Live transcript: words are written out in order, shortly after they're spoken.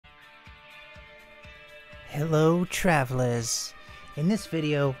Hello travelers. In this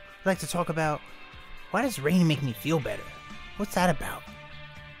video, I'd like to talk about why does rain make me feel better? What's that about?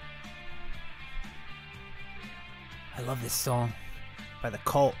 I love this song by The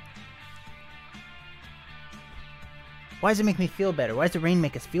Cult. Why does it make me feel better? Why does the rain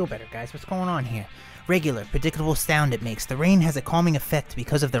make us feel better, guys? What's going on here? Regular, predictable sound it makes. The rain has a calming effect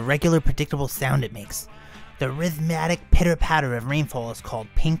because of the regular, predictable sound it makes. The rhythmic pitter-patter of rainfall is called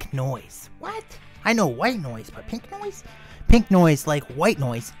pink noise. What? I know white noise, but pink noise? Pink noise, like white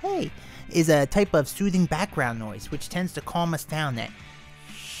noise, hey, is a type of soothing background noise, which tends to calm us down. That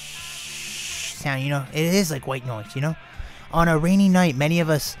sound, it is like white noise, On a rainy night, many of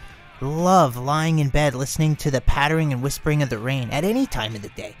us love lying in bed listening to the pattering and whispering of the rain at any time of the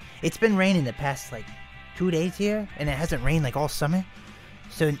day. It's been raining the past, 2 days here, and it hasn't rained, all summer.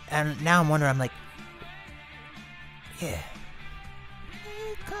 So now I'm wondering, yeah.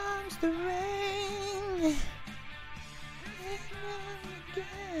 Here comes the rain.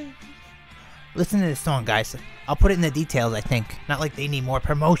 Listen to this song, guys. I'll put it in the details, I think. Not like they need more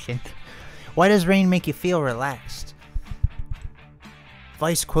promotion. Why does rain make you feel relaxed?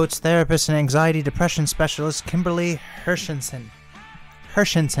 Vice quotes therapist and anxiety depression specialist Kimberly Hershenson,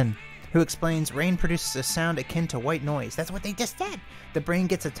 who explains rain produces a sound akin to white noise. That's what they just said. The brain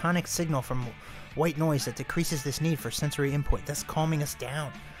gets a tonic signal from white noise that decreases this need for sensory input, thus calming us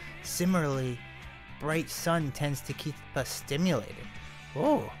down. Similarly, bright sun tends to keep us stimulated.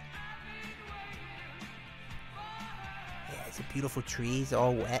 Whoa. Yeah, it's a beautiful trees,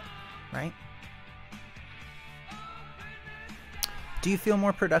 all wet, right? Do you feel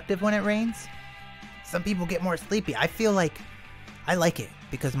more productive when it rains? Some people get more sleepy. I feel like I like it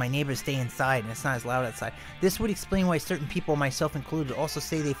because my neighbors stay inside and it's not as loud outside. This would explain why certain people, myself included, also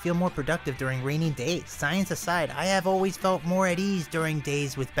say they feel more productive during rainy days. Science aside, I have always felt more at ease during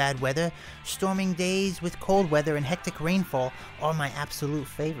days with bad weather. Storming days with cold weather and hectic rainfall are my absolute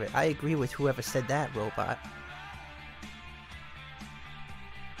favorite. I agree with whoever said that, robot.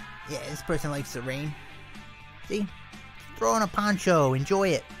 Yeah, this person likes the rain. See? Throw on a poncho, enjoy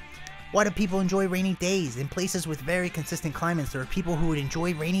it. Why do people enjoy rainy days? In places with very consistent climates, there are people who would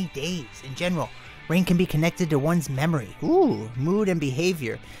enjoy rainy days. In general, rain can be connected to one's memory, mood and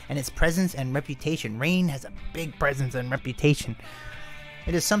behavior, and its presence and reputation. Rain has a big presence and reputation.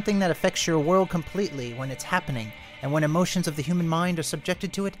 It is something that affects your world completely when it's happening, and when emotions of the human mind are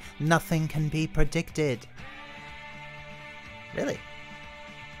subjected to it, nothing can be predicted. Really?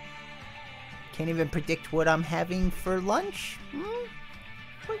 Can't even predict what I'm having for lunch?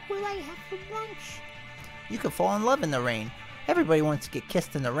 What will I have for lunch? You could fall in love in the rain. Everybody wants to get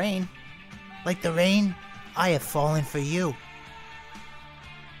kissed in the rain. Like the rain, I have fallen for you.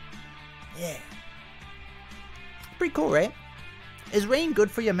 Yeah. Pretty cool, right? Is rain good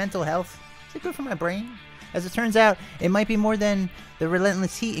for your mental health? Is it good for my brain? As it turns out, it might be more than the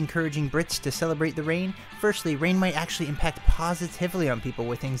relentless heat encouraging Brits to celebrate the rain. Firstly, rain might actually impact positively on people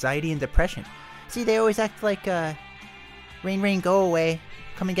with anxiety and depression. See, they always act like, rain, rain, go away.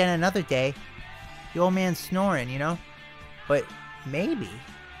 Come again another day. The old man's snoring, But maybe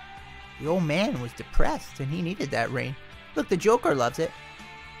the old man was depressed and he needed that rain. Look, the Joker loves it.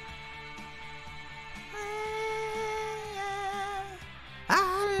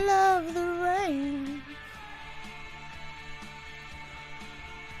 I love the rain.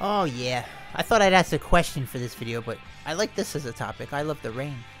 Oh yeah, I thought I'd ask a question for this video, but I like this as a topic. I love the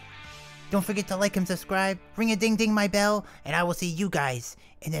rain. Don't forget to like and subscribe, ring a ding ding my bell, and I will see you guys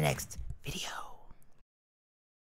in the next video.